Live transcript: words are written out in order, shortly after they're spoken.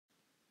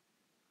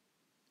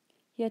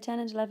Year 10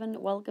 and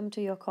 11, welcome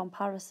to your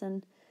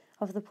comparison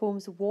of the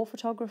poems War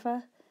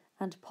Photographer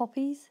and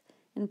Poppies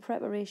in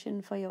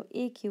preparation for your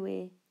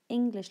AQA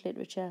English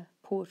Literature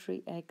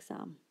Poetry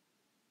exam.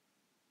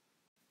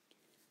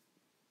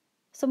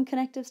 Some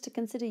connectives to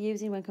consider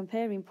using when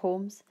comparing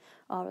poems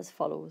are as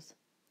follows.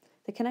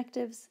 The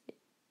connectives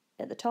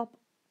at the top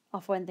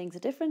are for when things are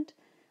different,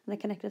 and the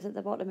connectives at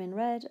the bottom in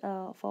red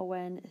are for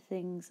when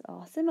things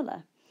are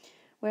similar.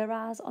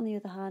 Whereas, on the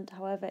other hand,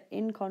 however,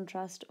 in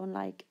contrast,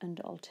 unlike and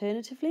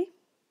alternatively.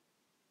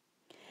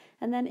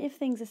 And then if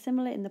things are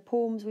similar in the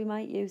poems, we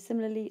might use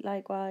similarly,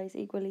 likewise,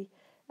 equally,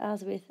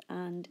 as with,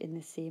 and in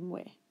the same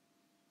way.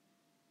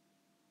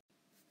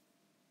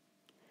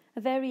 A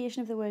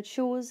variation of the word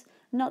shows,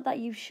 not that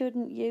you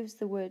shouldn't use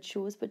the word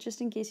shows, but just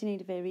in case you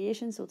need a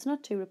variation, so it's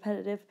not too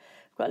repetitive.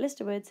 We've got a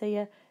list of words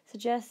here: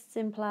 suggests,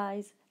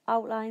 implies,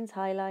 outlines,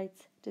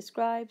 highlights,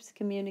 describes,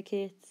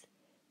 communicates,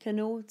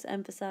 connotes,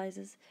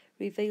 emphasises,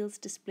 reveals,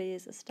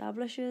 displays,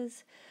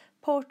 establishes,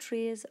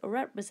 portrays,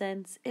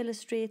 represents,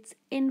 illustrates,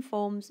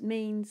 informs,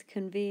 means,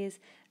 conveys,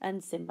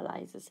 and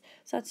symbolises.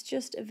 So that's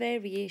just a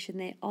variation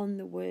there on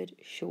the word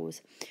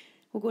shows.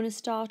 We're going to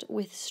start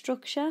with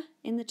structure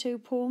in the two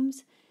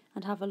poems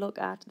and have a look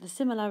at the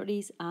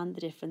similarities and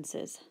the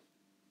differences.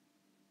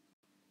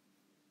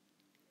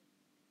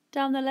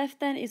 Down the left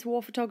then is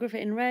War Photographer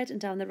in red, and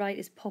down the right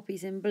is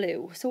Poppies in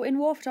blue. So in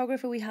War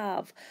Photographer we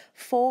have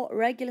 4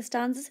 regular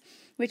stanzas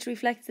which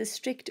reflect the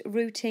strict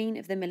routine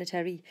of the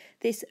military.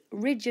 This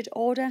rigid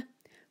order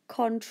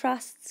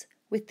contrasts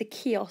with the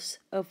chaos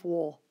of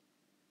war.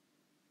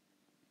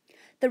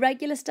 The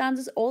regular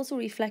stanzas also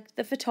reflect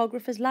the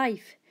photographer's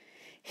life.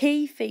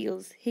 He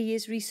feels he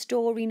is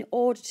restoring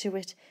order to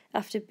it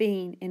after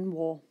being in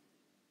war.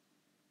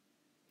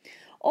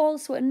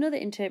 Also, another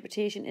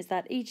interpretation is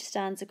that each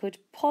stanza could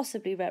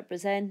possibly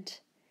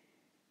represent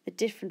the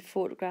different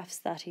photographs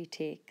that he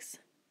takes.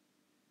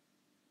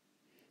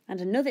 And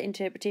another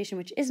interpretation,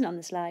 which isn't on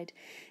the slide,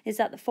 is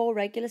that the 4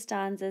 regular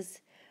stanzas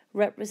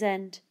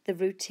represent the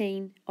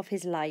routine of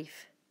his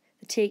life,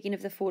 the taking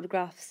of the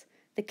photographs,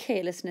 the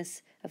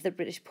carelessness of the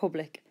British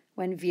public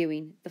when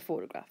viewing the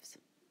photographs.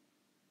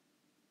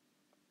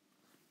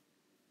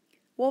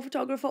 War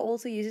Photographer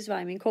also uses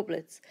rhyming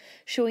couplets,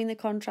 showing the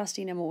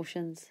contrasting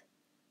emotions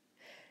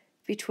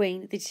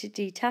between the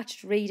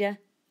detached reader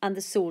and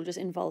the soldiers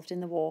involved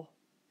in the war.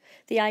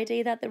 The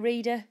idea that the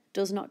reader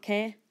does not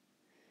care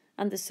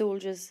and the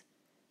soldiers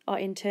are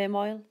in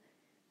turmoil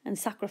and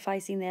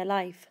sacrificing their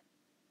life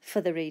for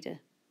the reader.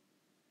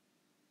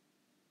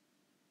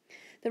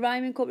 The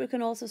rhyming couplet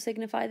can also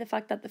signify the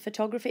fact that the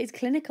photographer is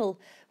clinical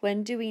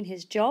when doing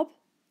his job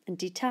and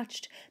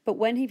detached, but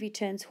when he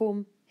returns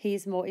home, he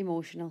is more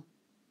emotional.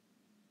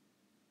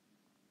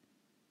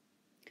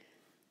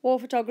 War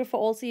Photographer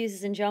also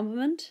uses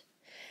enjambment,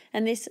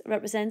 and this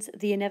represents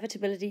the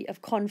inevitability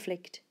of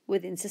conflict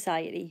within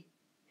society.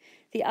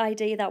 The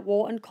idea that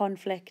war and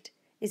conflict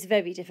is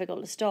very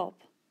difficult to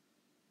stop.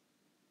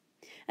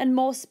 And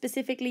more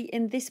specifically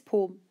in this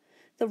poem,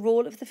 the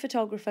role of the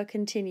photographer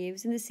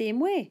continues in the same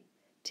way.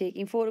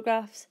 Taking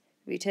photographs,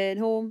 return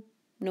home,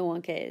 no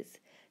one cares.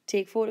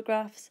 Take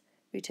photographs,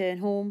 return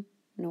home,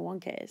 no one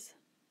cares.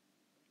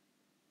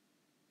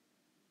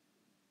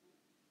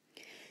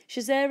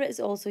 Caesura is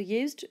also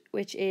used,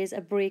 which is a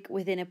break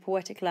within a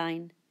poetic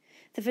line.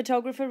 The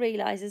photographer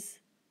realises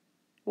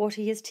what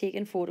he has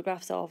taken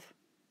photographs of.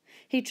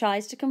 He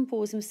tries to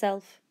compose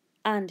himself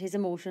and his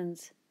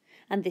emotions,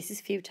 and this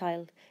is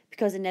futile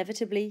because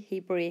inevitably he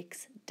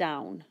breaks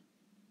down.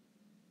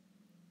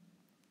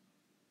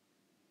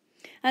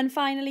 And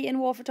finally, in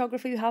War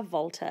Photography, you have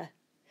Volta.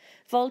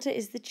 Volta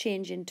is the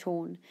change in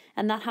tone,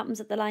 and that happens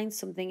at the line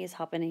 "something is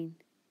happening."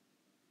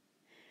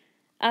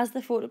 As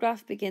the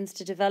photograph begins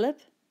to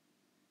develop,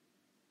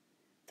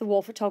 the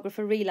war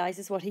photographer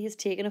realises what he has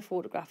taken a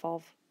photograph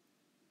of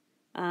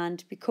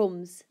and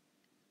becomes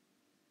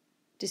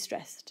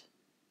distressed.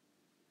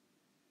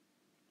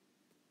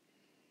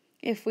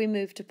 If we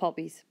move to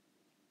Poppies.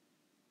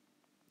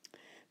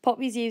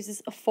 Poppies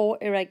uses 4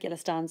 irregular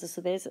stanzas, so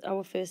there's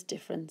our first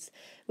difference,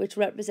 which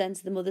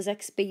represents the mother's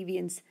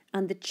experience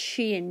and the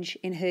change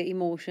in her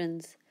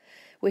emotions,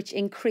 which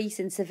increase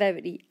in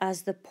severity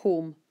as the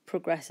poem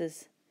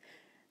progresses.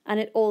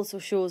 And it also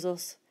shows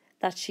us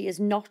that she is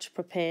not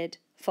prepared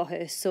for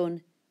her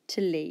son to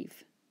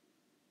leave.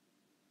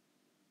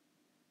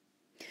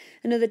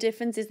 Another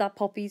difference is that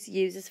Poppies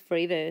uses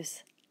free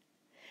verse.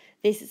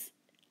 This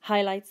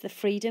highlights the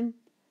freedom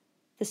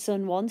the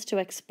son wants to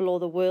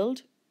explore the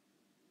world,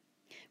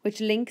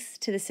 which links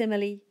to the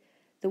simile,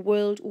 the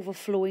world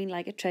overflowing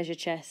like a treasure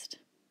chest.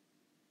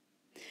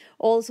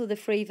 Also, the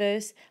free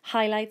verse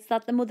highlights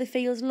that the mother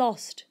feels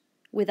lost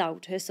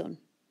without her son.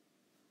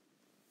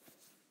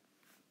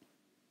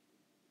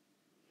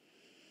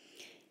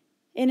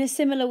 In a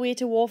similar way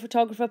to War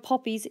Photographer,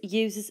 Poppies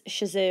uses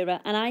Caesura,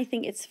 and I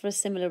think it's for a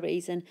similar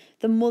reason.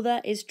 The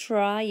mother is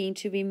trying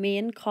to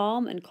remain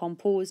calm and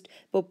composed,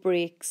 but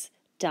breaks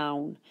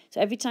down.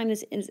 So every time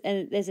there's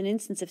an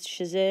instance of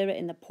Shazira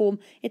in the poem,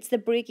 it's the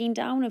breaking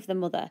down of the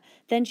mother.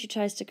 Then she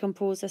tries to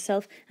compose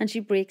herself and she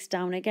breaks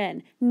down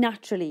again.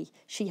 Naturally,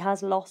 she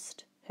has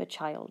lost her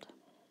child.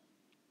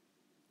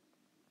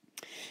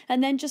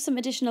 And then just some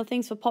additional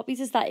things for Poppies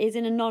is that is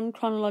in a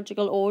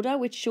non-chronological order,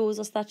 which shows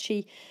us that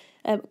she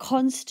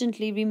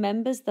constantly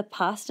remembers the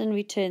past and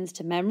returns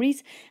to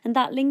memories. And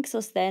that links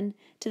us then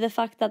to the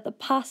fact that the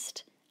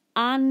past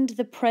and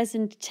the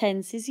present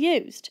tense is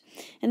used.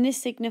 And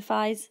this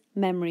signifies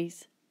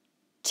memories.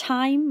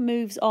 Time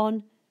moves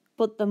on,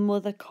 but the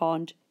mother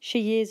can't.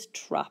 She is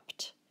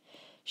trapped.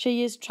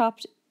 She is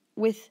trapped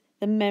with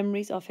the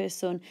memories of her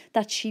son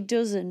that she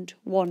doesn't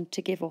want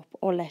to give up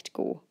or let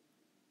go.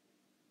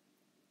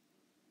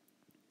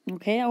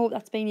 Okay, I hope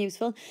that's been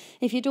useful.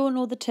 If you don't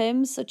know the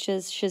terms such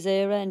as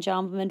Shazira,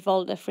 enjambment,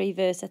 volta, free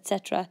verse,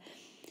 etc.,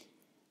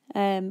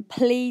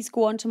 please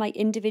go on to my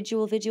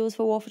individual videos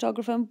for War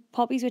Photographer and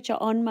Poppies, which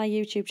are on my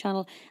YouTube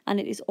channel, and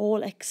it is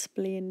all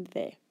explained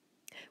there.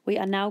 We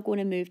are now going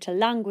to move to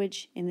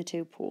language in the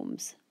two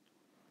poems.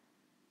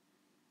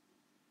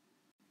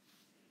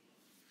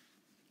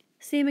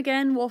 Same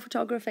again, War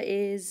Photographer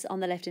is on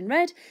the left in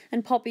red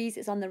and Poppies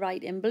is on the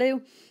right in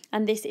blue,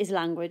 and this is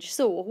language.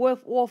 So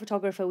War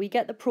Photographer, we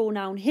get the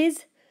pronoun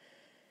his,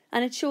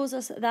 and it shows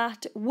us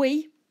that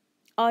we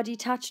are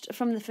detached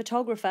from the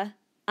photographer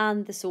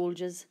and the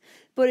soldiers,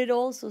 but it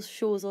also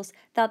shows us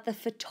that the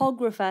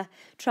photographer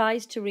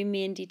tries to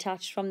remain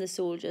detached from the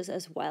soldiers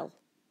as well,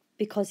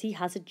 because he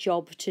has a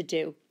job to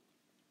do.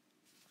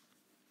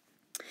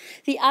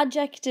 The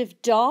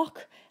adjective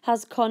dark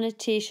has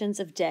connotations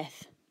of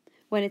death.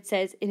 When it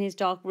says in his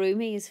dark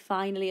room he is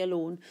finally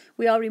alone,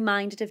 we are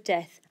reminded of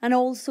death. And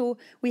also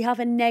we have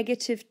a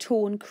negative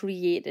tone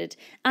created,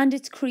 and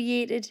it's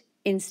created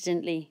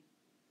instantly.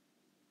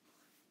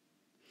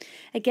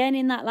 Again,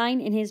 in that line,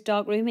 in his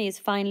dark room he is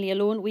finally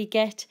alone, we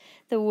get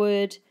the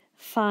word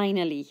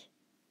finally.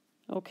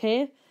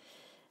 Okay?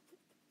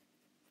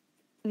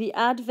 The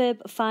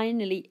adverb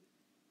finally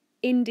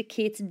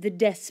indicates the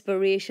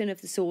desperation of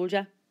the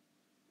soldier.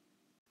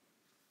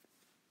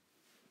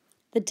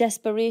 The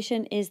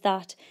desperation is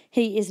that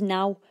he is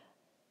now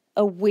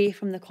away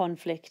from the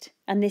conflict,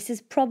 and this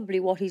is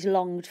probably what he's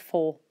longed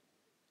for.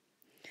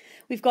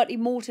 We've got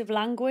emotive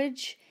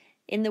language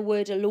in the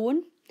word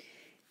alone.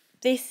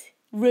 This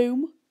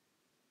room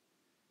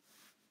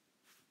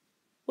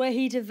where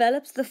he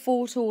develops the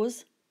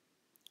photos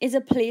is a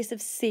place of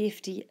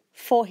safety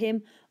for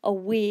him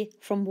away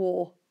from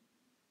war.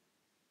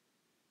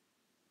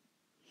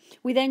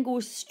 We then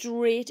go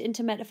straight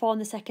into metaphor on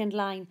the second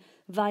line,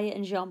 via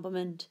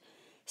enjambment.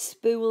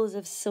 Spools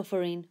of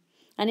suffering.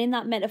 And in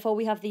that metaphor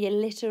we have the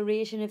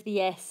alliteration of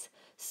the S,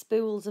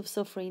 spools of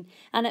suffering,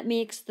 and it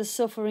makes the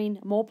suffering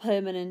more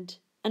permanent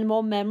and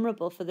more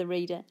memorable for the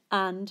reader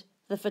and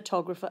the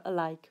photographer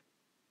alike.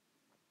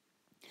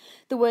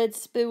 The word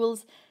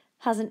spools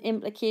has an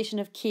implication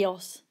of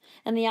chaos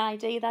and the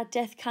idea that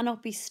death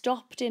cannot be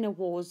stopped in a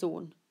war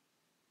zone.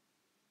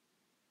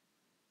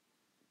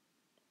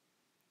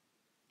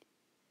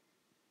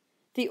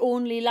 The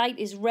only light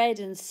is red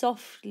and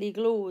softly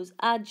glows.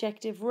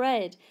 Adjective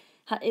red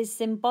is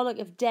symbolic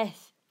of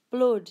death,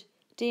 blood,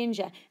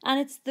 danger. And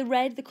it's the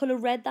red, the colour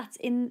red that's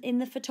in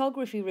the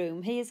photography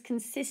room. He is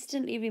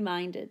consistently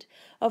reminded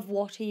of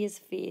what he has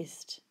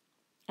faced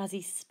as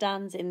he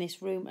stands in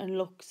this room and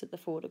looks at the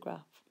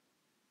photograph.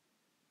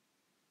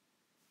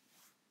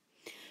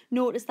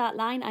 Notice that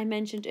line I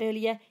mentioned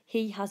earlier,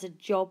 he has a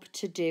job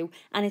to do,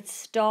 and it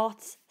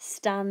starts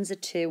stanza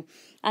 2,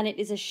 and it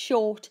is a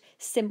short,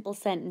 simple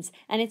sentence,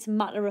 and it's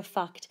matter of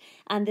fact,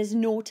 and there's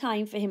no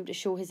time for him to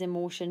show his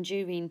emotion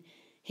during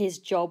his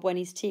job when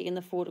he's taking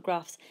the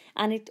photographs,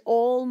 and it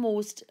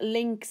almost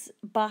links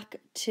back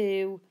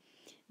to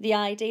the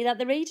idea that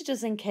the reader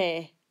doesn't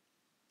care.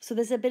 So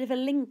there's a bit of a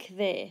link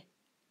there.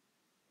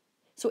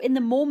 So in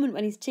the moment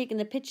when he's taking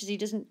the pictures,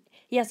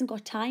 he hasn't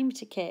got time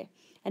to care.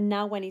 And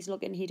now when he's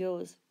looking, he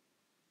does.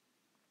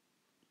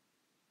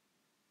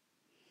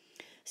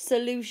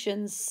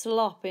 Solutions,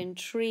 slop in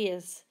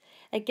trays.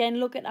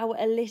 Again, look at our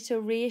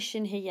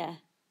alliteration here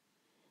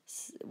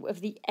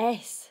of the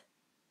S.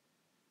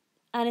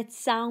 And it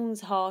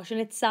sounds harsh and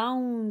it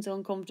sounds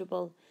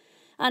uncomfortable.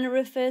 And it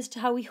refers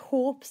to how he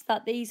hopes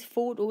that these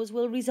photos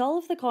will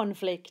resolve the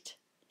conflict.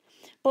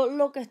 But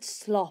look at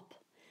slop.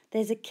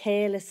 There's a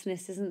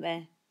carelessness, isn't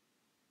there?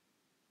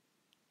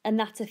 And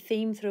that's a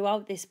theme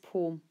throughout this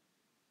poem.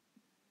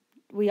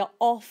 We are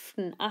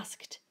often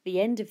asked at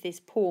the end of this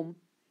poem,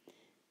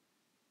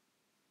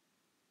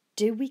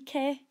 do we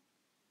care?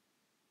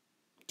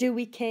 Do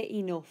we care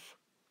enough?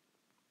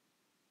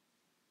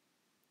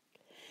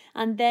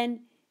 And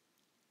then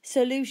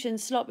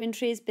solutions slop in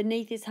trays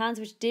beneath his hands,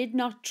 which did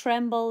not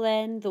tremble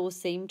then, though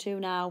seem to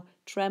now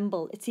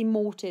tremble. It's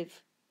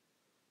emotive.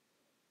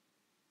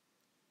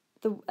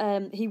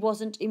 He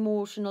wasn't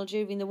emotional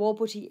during the war,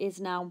 but he is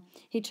now.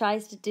 He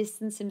tries to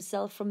distance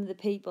himself from the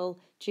people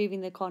during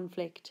the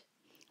conflict,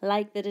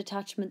 like the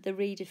detachment the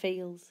reader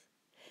feels.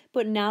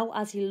 But now,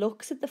 as he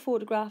looks at the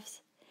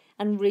photographs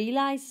and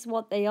realises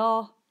what they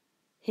are,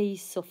 he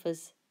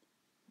suffers.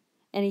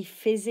 And he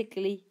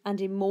physically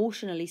and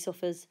emotionally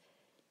suffers,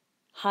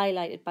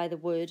 highlighted by the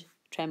word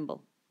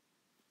tremble.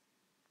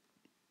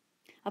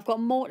 I've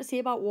got more to say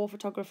about War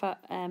Photographer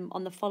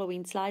on the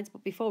following slides,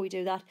 but before we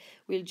do that,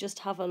 we'll just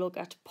have a look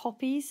at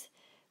Poppies,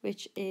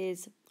 which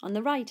is on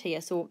the right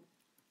here. So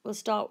we'll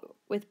start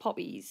with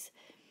Poppies.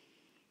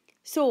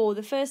 So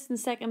the first and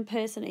second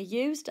person are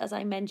used, as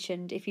I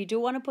mentioned. If you do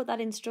want to put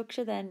that in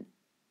structure, then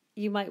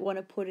you might want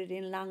to put it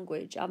in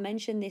language. I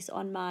mentioned this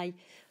on my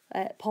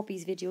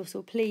Poppies video,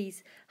 so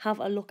please have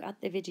a look at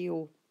the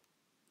video.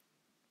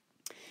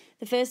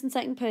 The first and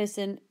second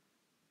person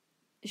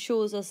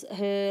shows us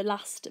her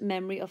last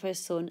memory of her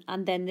son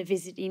and then the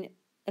visiting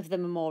of the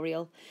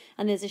memorial.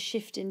 And there's a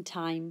shift in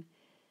time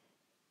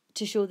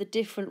to show the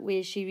different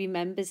ways she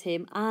remembers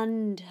him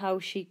and how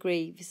she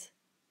grieves.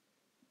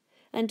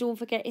 And don't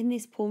forget, in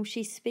this poem,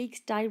 she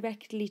speaks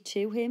directly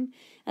to him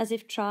as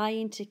if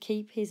trying to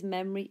keep his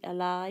memory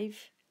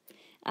alive.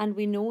 And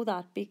we know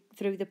that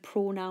through the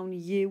pronoun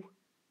you.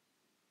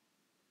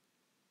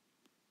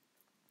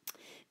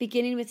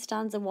 Beginning with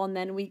stanza 1,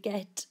 then, we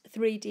get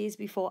 3 days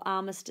before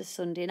Armistice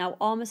Sunday. Now,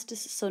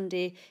 Armistice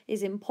Sunday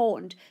is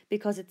important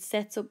because it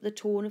sets up the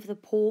tone of the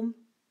poem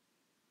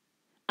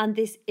and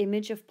this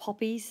image of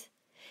poppies,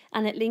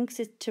 and it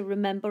links it to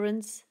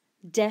remembrance,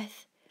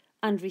 death,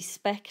 and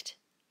respect.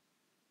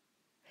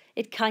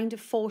 It kind of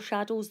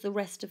foreshadows the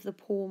rest of the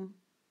poem.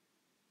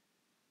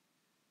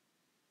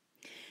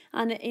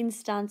 And in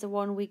stanza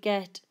 1, we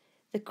get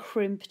the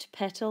crimped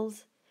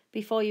petals.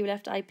 Before you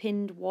left, I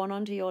pinned one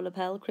onto your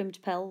lapel,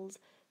 crimped petals,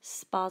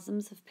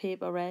 spasms of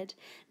paper red.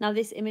 Now,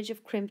 this image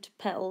of crimped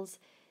petals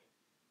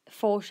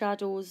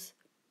foreshadows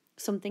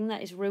something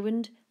that is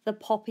ruined. The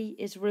poppy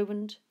is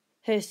ruined.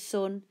 Her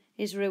son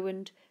is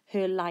ruined.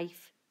 Her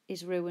life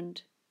is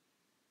ruined.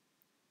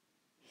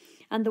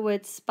 And the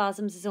word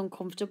spasms is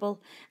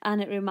uncomfortable,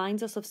 and it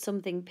reminds us of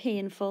something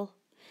painful,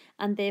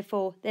 and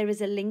therefore there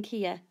is a link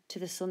here to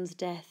the son's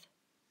death.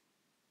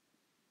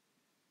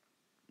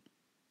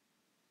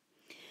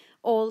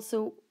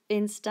 Also,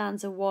 in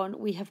stanza 1,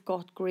 we have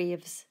got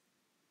graves,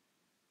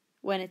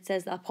 when it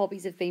says that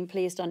poppies have been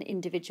placed on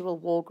individual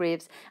war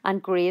graves,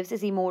 and graves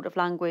is emotive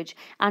language.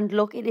 And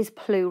look, it is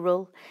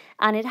plural,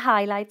 and it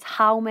highlights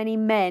how many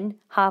men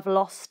have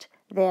lost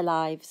their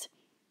lives.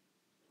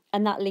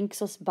 And that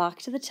links us back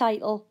to the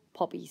title,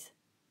 Poppies.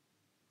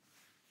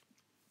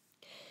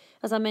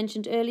 As I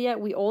mentioned earlier,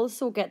 we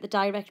also get the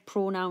direct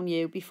pronoun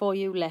you. Before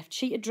you left,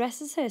 she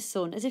addresses her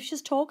son as if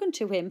she's talking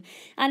to him,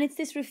 and it's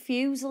this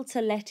refusal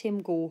to let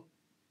him go.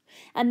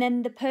 And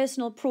then the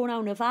personal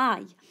pronoun of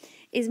I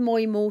is more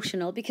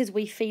emotional because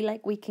we feel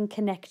like we can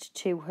connect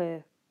to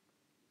her.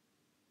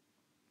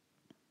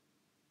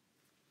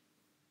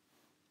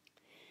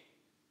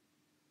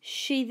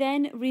 She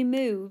then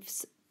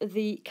removes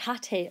the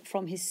cat hair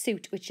from his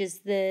suit, which is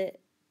the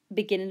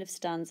beginning of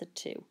stanza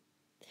 2.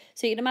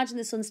 So you can imagine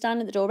the son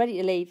standing at the door ready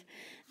to leave,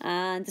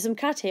 and there's some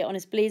cat hair on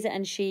his blazer,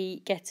 and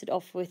she gets it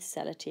off with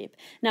sellotape.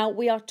 Now,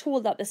 we are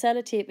told that the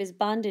sellotape is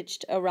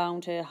bandaged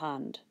around her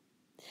hand.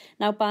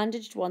 Now,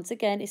 bandaged, once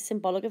again, is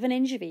symbolic of an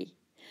injury,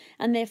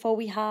 and therefore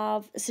we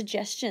have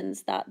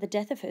suggestions that the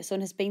death of her son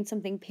has been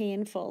something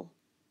painful.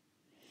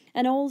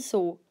 And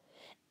also,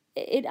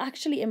 it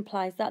actually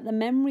implies that the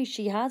memories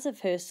she has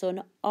of her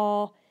son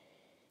are,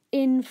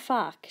 in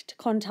fact,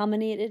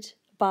 contaminated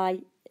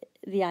by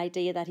the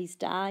idea that he's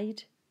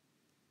died.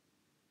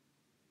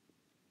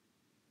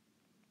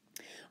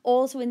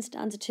 Also in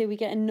stanza 2, we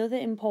get another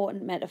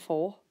important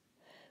metaphor,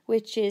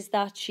 which is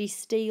that she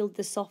steeled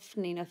the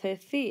softening of her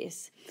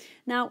face.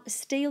 Now,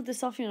 steeled the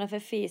softening of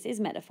her face is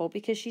metaphor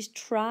because she's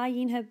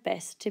trying her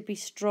best to be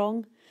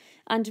strong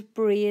and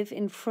brave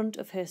in front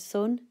of her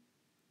son.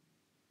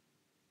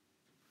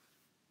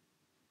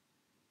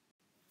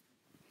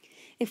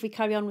 If we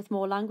carry on with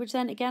more language,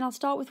 then again, I'll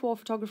start with War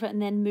Photographer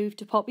and then move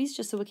to Poppies,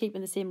 just so we're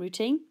keeping the same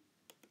routine.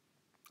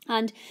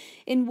 And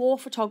in War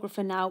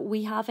Photographer now,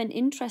 we have an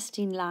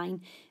interesting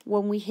line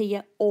when we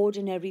hear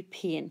ordinary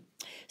pain.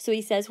 So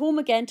he says, home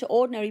again to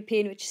ordinary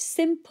pain, which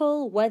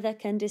simple weather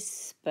can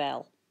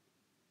dispel.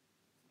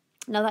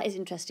 Now that is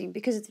interesting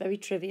because it's very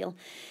trivial.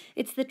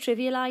 It's the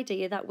trivial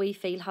idea that we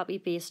feel happy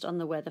based on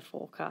the weather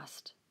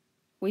forecast.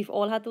 We've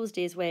all had those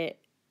days where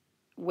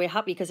we're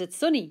happy because it's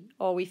sunny,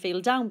 or we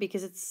feel down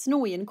because it's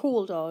snowy and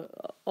cold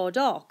or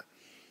dark.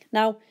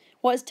 Now,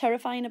 what is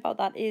terrifying about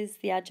that is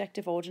the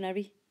adjective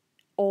ordinary.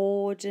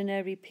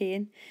 Ordinary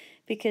pain,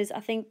 because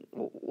I think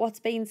what's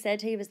being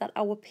said here is that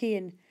our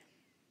pain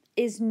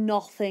is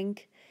nothing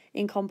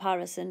in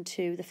comparison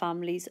to the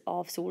families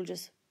of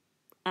soldiers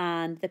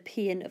and the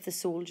pain of the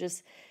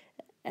soldiers,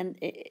 and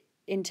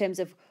in terms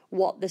of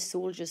what the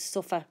soldiers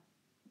suffer.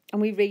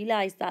 And we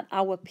realise that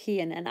our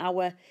pain and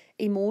our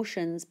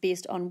emotions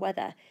based on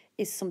weather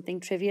is something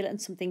trivial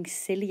and something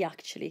silly,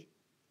 actually.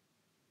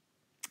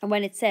 And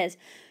when it says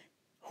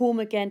home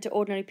again to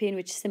ordinary pain,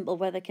 which simple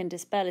weather can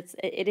dispel,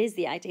 it is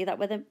the idea that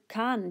weather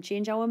can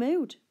change our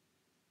mood.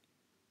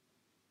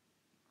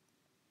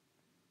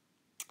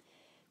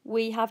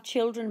 we have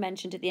children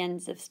mentioned at the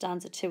ends of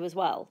stanza 2 as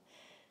well,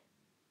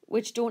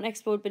 which don't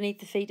explode beneath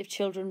the feet of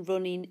children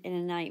running in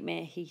a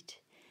nightmare heat.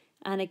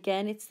 And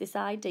again, it's this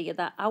idea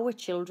that our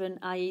children,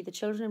 i.e. the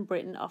children in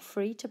Britain, are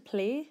free to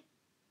play.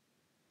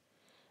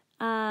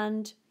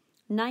 And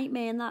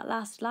nightmare in that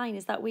last line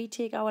is that we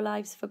take our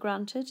lives for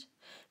granted,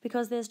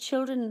 because there's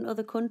children in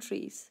other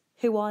countries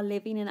who are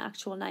living in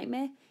actual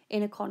nightmare,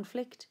 in a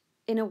conflict,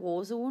 in a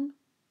war zone.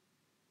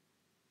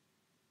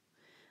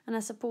 And I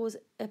suppose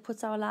it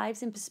puts our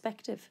lives in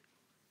perspective.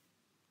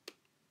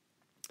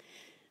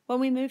 When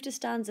we move to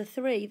stanza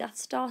 3, that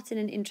starts in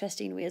an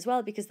interesting way as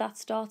well, because that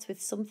starts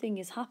with something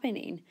is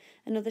happening,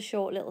 another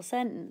short little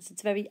sentence.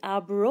 It's very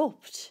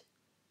abrupt.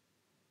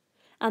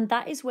 And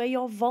that is where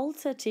your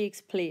volta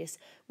takes place,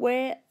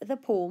 where the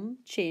poem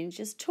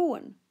changes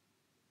tone.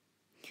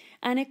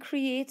 And it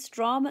creates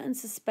drama and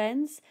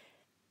suspense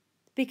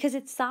because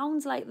it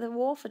sounds like the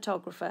war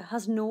photographer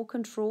has no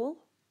control.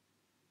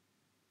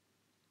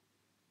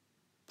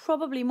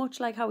 Probably much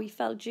like how he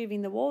felt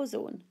during the war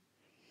zone.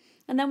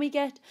 And then we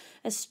get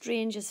a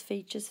stranger's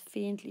features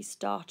faintly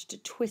start to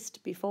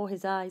twist before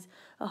his eyes,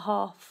 a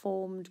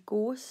half-formed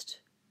ghost.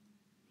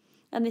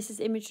 And this is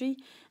imagery,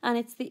 and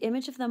it's the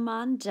image of the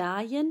man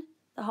dying,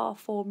 the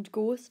half-formed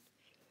ghost.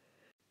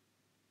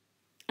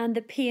 And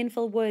the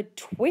painful word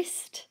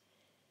twist.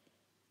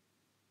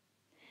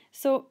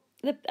 So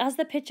as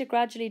the picture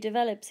gradually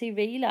develops, he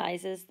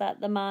realises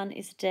that the man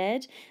is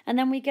dead. And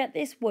then we get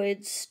this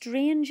word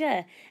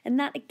stranger. And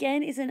that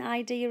again is an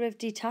idea of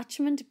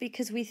detachment,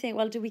 because we think,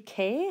 well, do we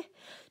care?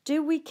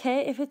 Do we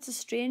care if it's a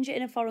stranger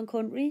in a foreign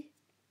country?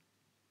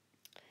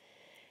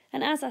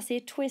 And as I say,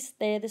 twist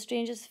there, the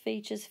stranger's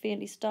features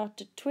faintly start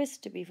to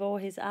twist before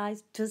his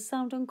eyes, does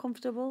sound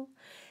uncomfortable.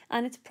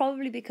 And it's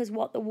probably because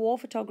what the war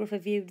photographer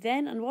viewed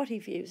then and what he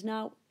views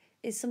now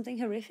is something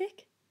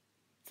horrific.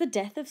 It's the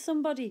death of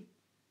somebody.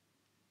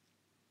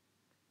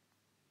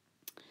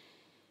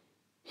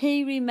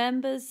 He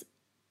remembers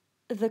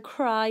the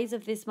cries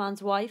of this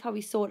man's wife, how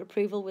he sought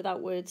approval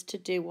without words to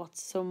do what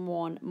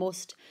someone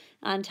must,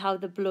 and how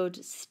the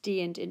blood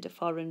stained into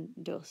foreign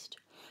dust.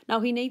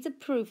 Now, he needs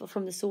approval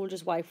from the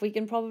soldier's wife. We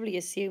can probably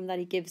assume that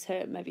he gives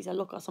her maybe a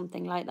look or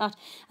something like that.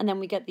 And then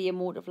we get the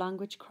emotive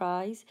language,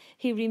 cries.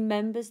 He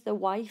remembers the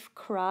wife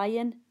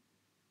crying.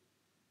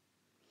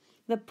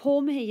 The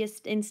poem here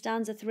in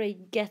stanza 3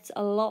 gets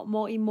a lot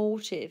more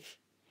emotive.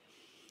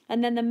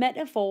 And then the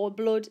metaphor,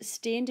 blood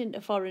stained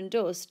into foreign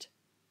dust,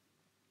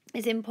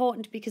 is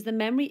important because the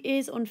memory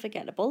is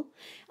unforgettable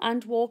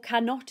and war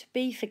cannot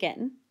be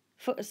forgotten.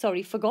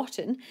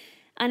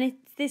 And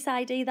it's this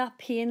idea that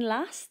pain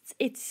lasts,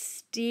 it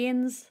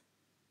stains.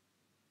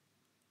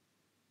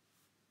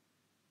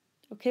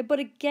 Okay, but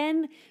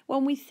again,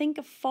 when we think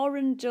of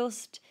foreign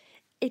dust,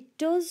 it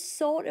does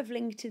sort of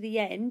link to the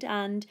end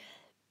and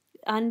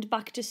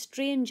back to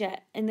stranger.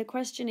 And the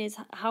question is,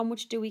 how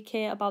much do we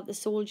care about the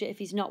soldier if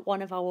he's not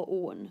one of our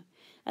own?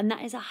 And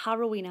that is a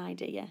harrowing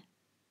idea,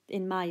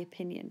 in my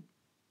opinion.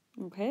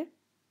 Okay.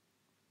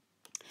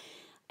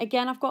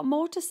 Again, I've got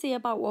more to say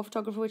about war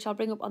photography, which I'll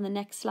bring up on the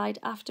next slide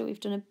after we've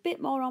done a bit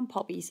more on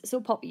poppies.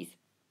 So poppies.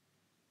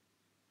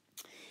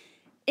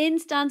 In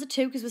stanza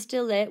 2, because we're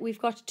still there, we've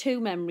got two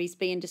memories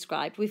being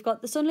described. We've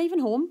got the son leaving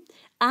home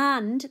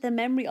and the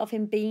memory of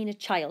him being a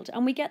child.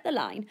 And we get the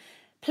line,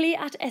 play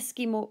at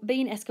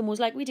being Eskimos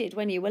like we did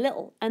when you were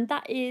little. And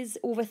that is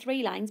over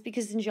 3 lines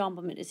because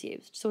enjambment is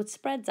used. So it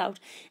spreads out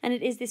and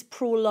it is this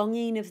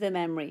prolonging of the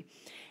memory.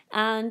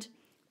 And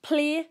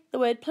play, the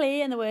word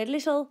play and the word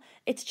little,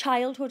 it's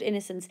childhood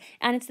innocence.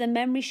 And it's the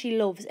memory she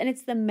loves. And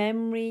it's the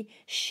memory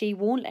she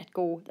won't let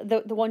go.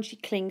 The one she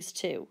clings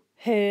to,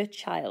 her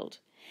child.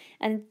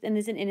 And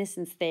there's an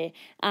innocence there.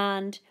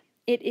 And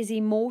it is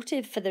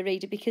emotive for the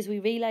reader because we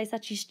realise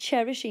that she's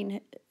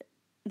cherishing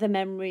the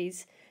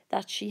memories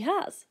that she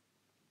has.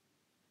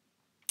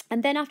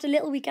 And then after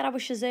little we get our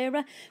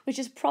Shazera, which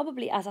is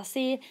probably, as I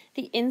say,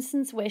 the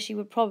instance where she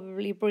would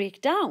probably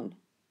break down.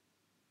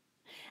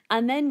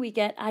 And then we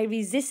get, I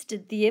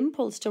resisted the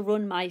impulse to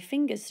run my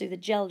fingers through the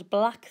gelled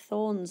black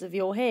thorns of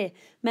your hair,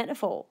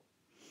 metaphor.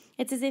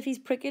 It's as if he's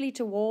prickly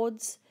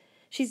towards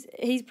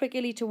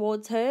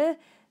her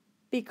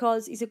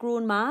because he's a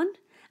grown man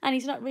and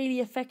he's not really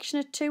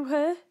affectionate to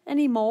her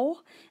anymore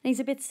and he's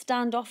a bit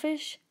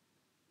standoffish,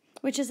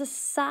 which is a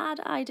sad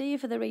idea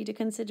for the reader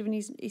considering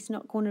he's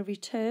not going to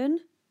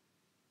return.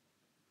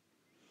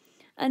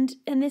 And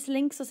this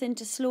links us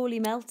into slowly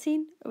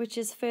melting, which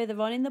is further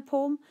on in the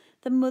poem.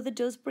 The mother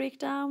does break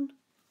down.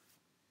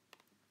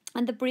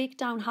 And the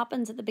breakdown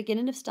happens at the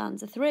beginning of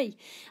stanza 3.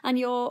 And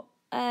your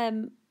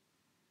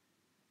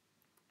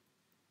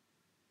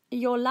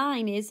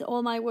line is,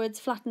 all my words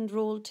flattened,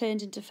 rolled,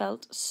 turned into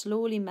felt,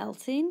 slowly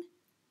melting.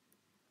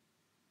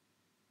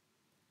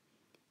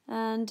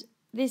 And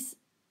this,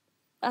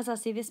 as I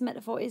say, this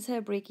metaphor is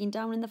her breaking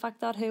down in the fact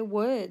that her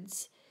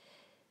words,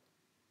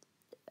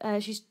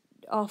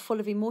 are full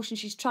of emotion.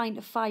 She's trying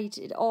to fight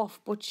it off,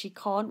 but she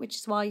can't, which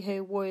is why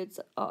her words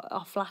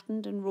are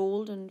flattened and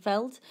rolled and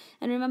felt.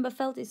 And remember,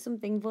 felt is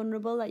something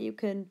vulnerable that you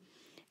can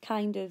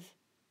kind of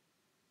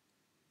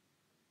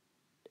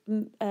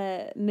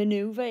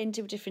manoeuvre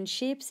into different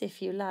shapes,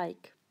 if you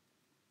like.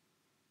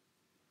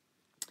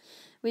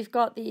 We've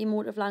got the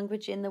emotive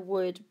language in the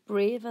word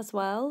brave as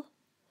well.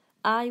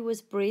 I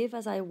was brave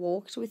as I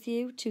walked with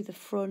you to the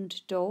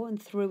front door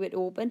and threw it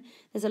open.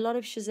 There's a lot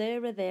of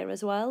Shazera there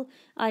as well.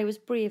 I was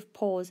brave,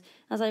 pause.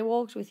 As I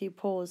walked with you,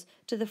 pause.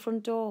 To the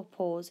front door,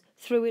 pause.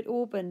 Threw it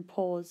open,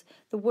 pause.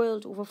 The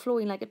world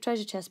overflowing like a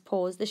treasure chest,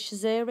 pause. The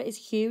Shazera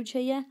is huge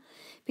here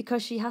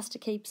because she has to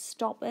keep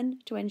stopping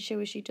to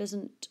ensure she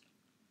doesn't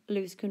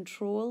lose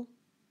control.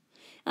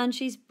 And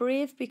she's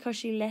brave because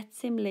she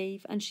lets him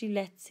leave and she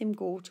lets him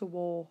go to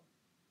war.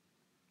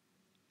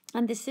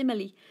 And the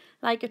simile,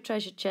 like a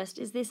treasure chest,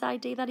 is this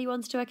idea that he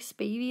wants to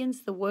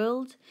experience the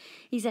world.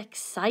 He's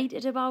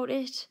excited about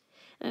it.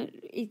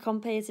 He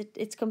compares it,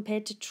 it's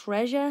compared to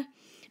treasure.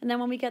 And then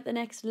when we get the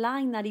next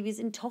line that he was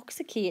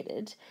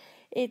intoxicated,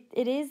 it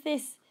is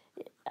this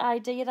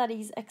idea that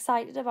he's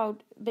excited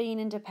about being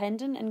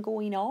independent and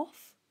going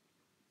off.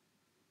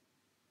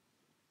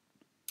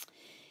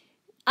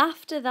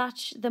 After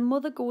that, the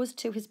mother goes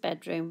to his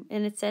bedroom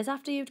and it says,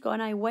 after you'd gone,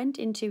 I went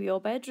into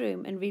your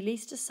bedroom and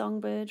released a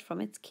songbird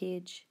from its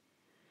cage.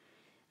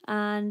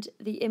 And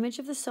the image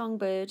of the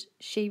songbird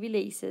she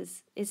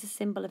releases is a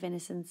symbol of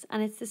innocence,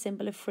 and it's the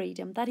symbol of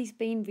freedom, that he's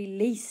been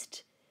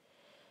released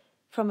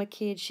from a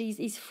cage.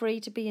 He's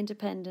free to be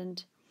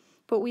independent.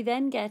 But we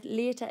then get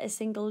later a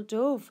single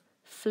dove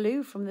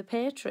flew from the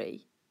pear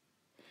tree,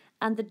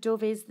 and the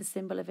dove is the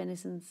symbol of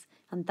innocence,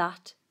 and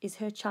that is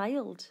her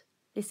child.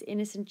 This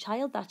innocent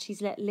child that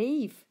she's let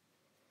leave.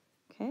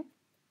 Okay.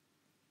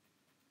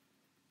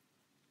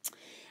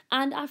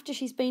 And after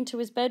she's been to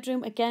his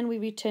bedroom, again, we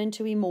return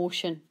to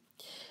emotion.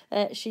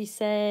 She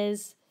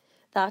says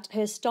that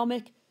her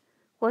stomach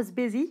was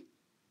busy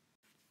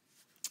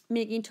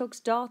making tucks,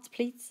 darts,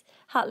 pleats,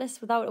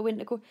 hatless without a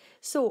winter coat.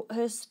 So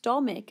her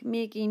stomach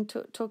making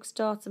tucks,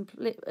 darts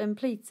and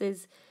pleats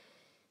is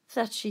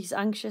that she's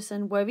anxious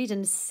and worried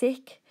and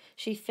sick.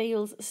 She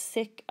feels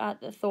sick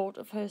at the thought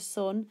of her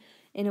son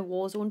in a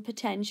war zone,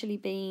 potentially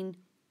being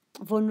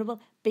vulnerable,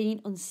 being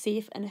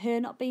unsafe, and her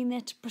not being there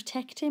to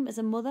protect him as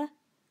a mother.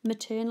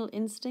 Maternal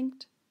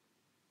instinct.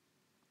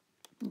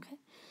 Okay.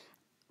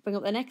 Bring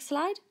up the next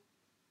slide.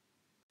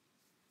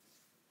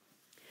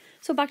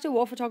 So back to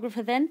War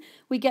Photographer then.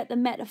 We get the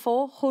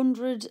metaphor,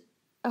 100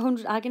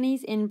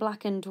 agonies in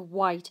black and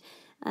white.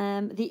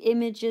 The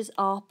images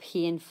are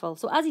painful.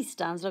 So as he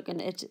stands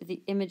looking at it,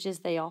 the images,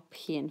 they are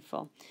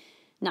painful.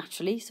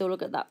 Naturally, so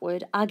look at that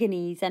word,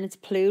 agonies, and it's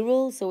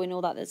plural, so we know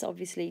that there's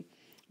obviously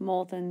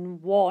more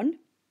than one.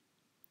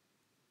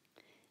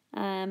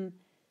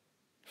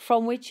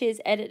 From which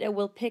his editor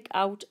will pick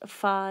out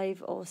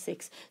 5 or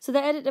 6. So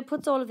the editor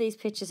puts all of these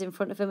pictures in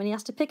front of him and he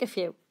has to pick a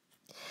few.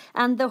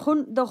 And the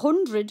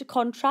 100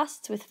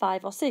 contrasts with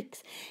 5 or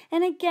 6.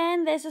 And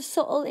again, there's a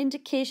subtle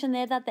indication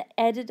there that the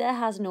editor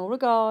has no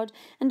regard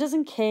and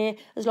doesn't care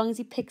as long as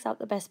he picks out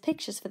the best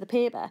pictures for the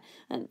paper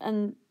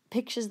and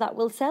pictures that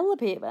will sell the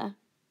paper.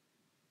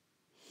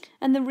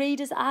 And the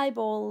reader's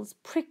eyeballs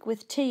prick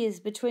with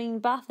tears between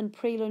bath and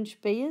pre-lunch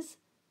beers.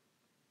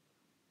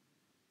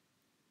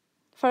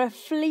 For a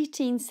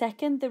fleeting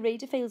second, the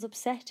reader feels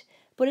upset,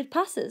 but it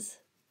passes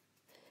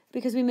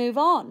because we move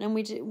on and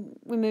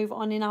we move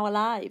on in our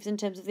lives in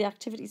terms of the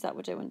activities that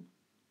we're doing.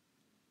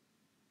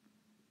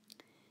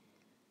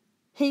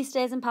 He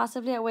stays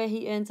impassively at where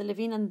he earns a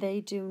living and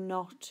they do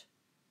not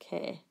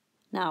care.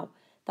 Now,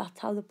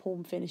 that's how the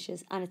poem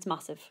finishes, and it's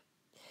massive.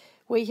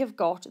 We have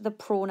got the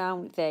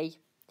pronoun they.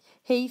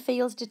 He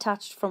feels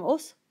detached from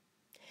us.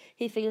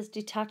 He feels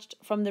detached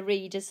from the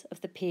readers of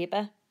the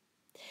paper.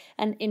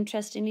 And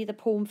interestingly, the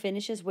poem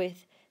finishes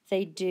with,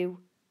 they do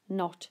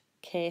not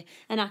care.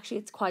 And actually,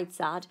 it's quite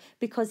sad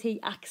because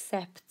he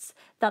accepts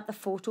that the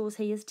photos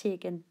he has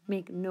taken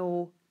make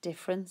no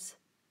difference.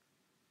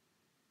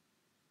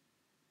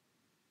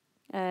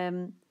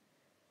 And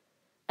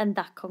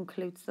that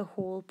concludes the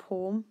whole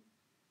poem.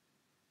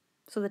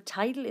 So the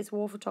title is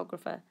War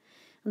Photographer.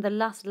 And the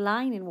last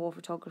line in War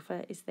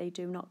Photographer is they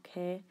do not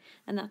care.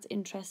 And that's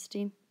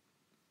interesting.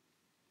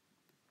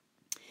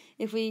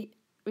 If we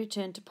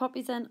return to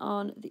Poppies then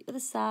on the other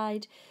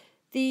side,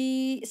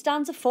 the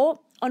stanza 4,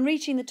 on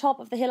reaching the top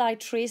of the hill I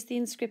traced the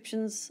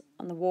inscriptions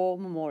on the war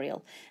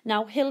memorial.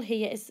 Now hill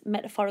here is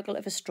metaphorical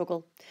of a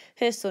struggle.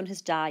 Her son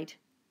has died.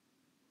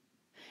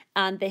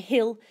 And the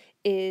hill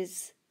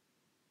is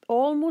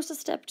almost a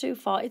step too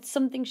far. It's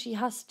something she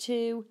has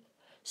to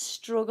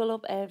struggle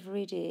up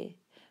every day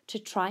to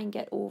try and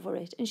get over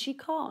it, and she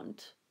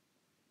can't.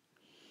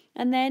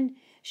 And then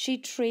she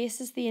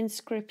traces the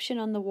inscription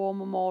on the war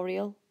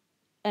memorial,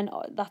 and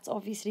that's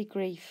obviously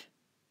grief.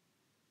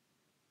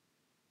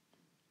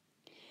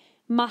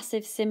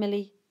 Massive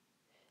simile,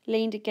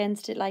 leaned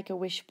against it like a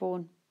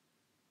wishbone.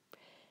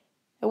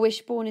 A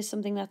wishbone is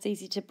something that's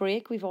easy to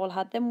break. We've all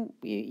had them.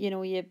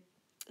 You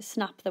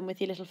snap them with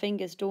your little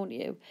fingers, don't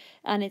you?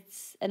 And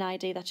it's an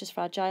idea that's just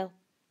fragile.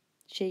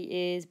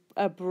 She is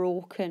a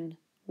broken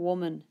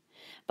woman.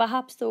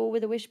 Perhaps though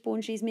with a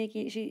wishbone she's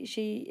making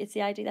it's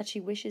the idea that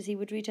she wishes he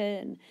would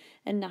return,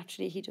 and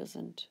naturally he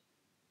doesn't.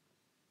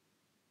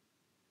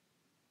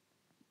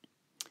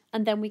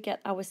 And then we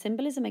get our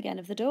symbolism again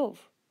of the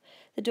dove.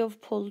 The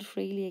dove pulled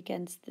freely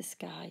against the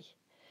sky.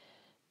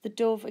 The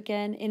dove,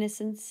 again,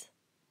 innocence,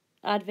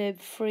 adverb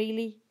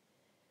freely.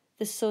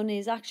 The son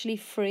is actually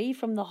free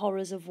from the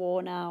horrors of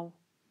war now.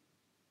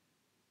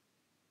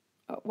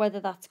 Whether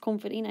that's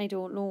comforting, I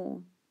don't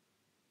know.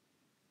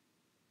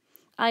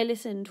 I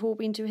listened,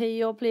 hoping to hear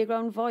your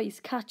playground voice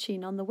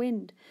catching on the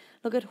wind.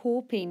 Look at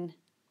hoping.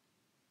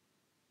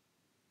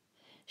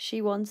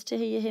 She wants to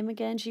hear him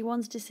again. She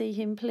wants to see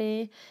him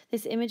play.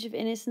 This image of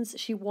innocence,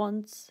 she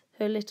wants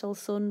her little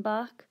son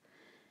back.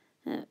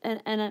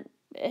 And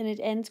it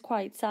ends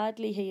quite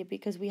sadly here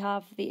because we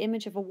have the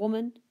image of a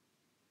woman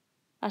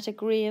at a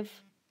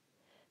grave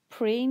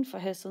praying for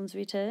her son's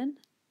return.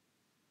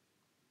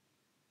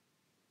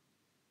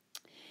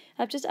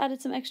 I've just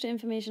added some extra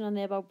information on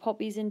there about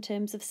poppies in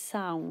terms of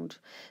sound.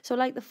 So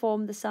like the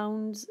form, the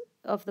sounds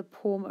of the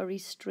poem are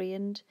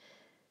restrained.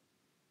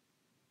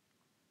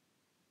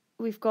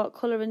 We've got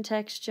colour and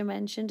texture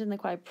mentioned, and they're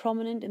quite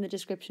prominent in the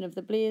description of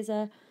the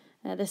blazer.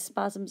 The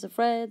spasms of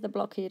red, the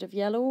blockade of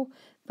yellow,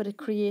 but it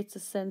creates a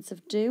sense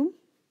of doom.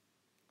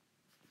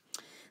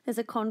 There's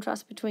a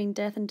contrast between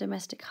death and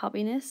domestic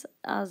happiness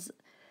as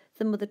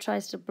the mother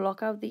tries to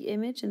block out the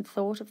image and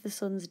thought of the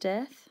son's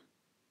death.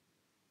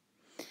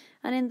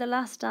 And in the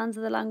last stanza,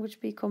 the language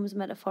becomes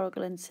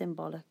metaphorical and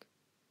symbolic.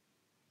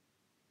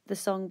 The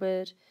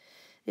songbird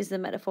is the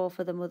metaphor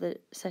for the mother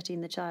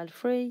setting the child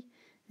free.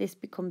 This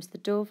becomes the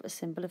dove, a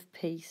symbol of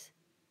peace.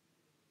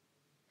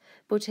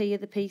 But here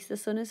the peace the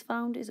son has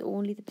found is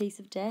only the peace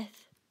of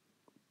death.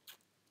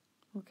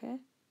 Okay.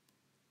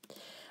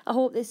 I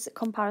hope this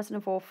comparison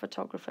of both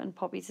Photographer and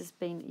Poppies has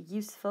been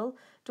useful.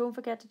 Don't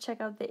forget to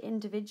check out the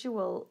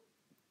individual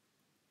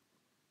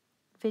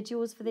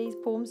videos for these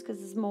poems because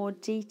there's more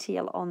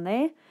detail on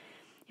there.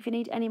 If you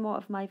need any more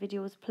of my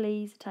videos,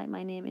 please type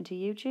my name into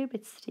YouTube.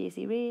 It's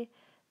Stacey Reay,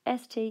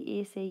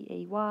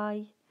 Stacey,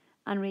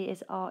 and Reay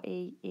is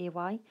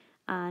Reay.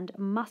 And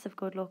massive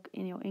good luck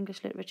in your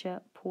English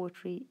literature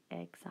poetry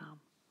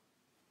exam.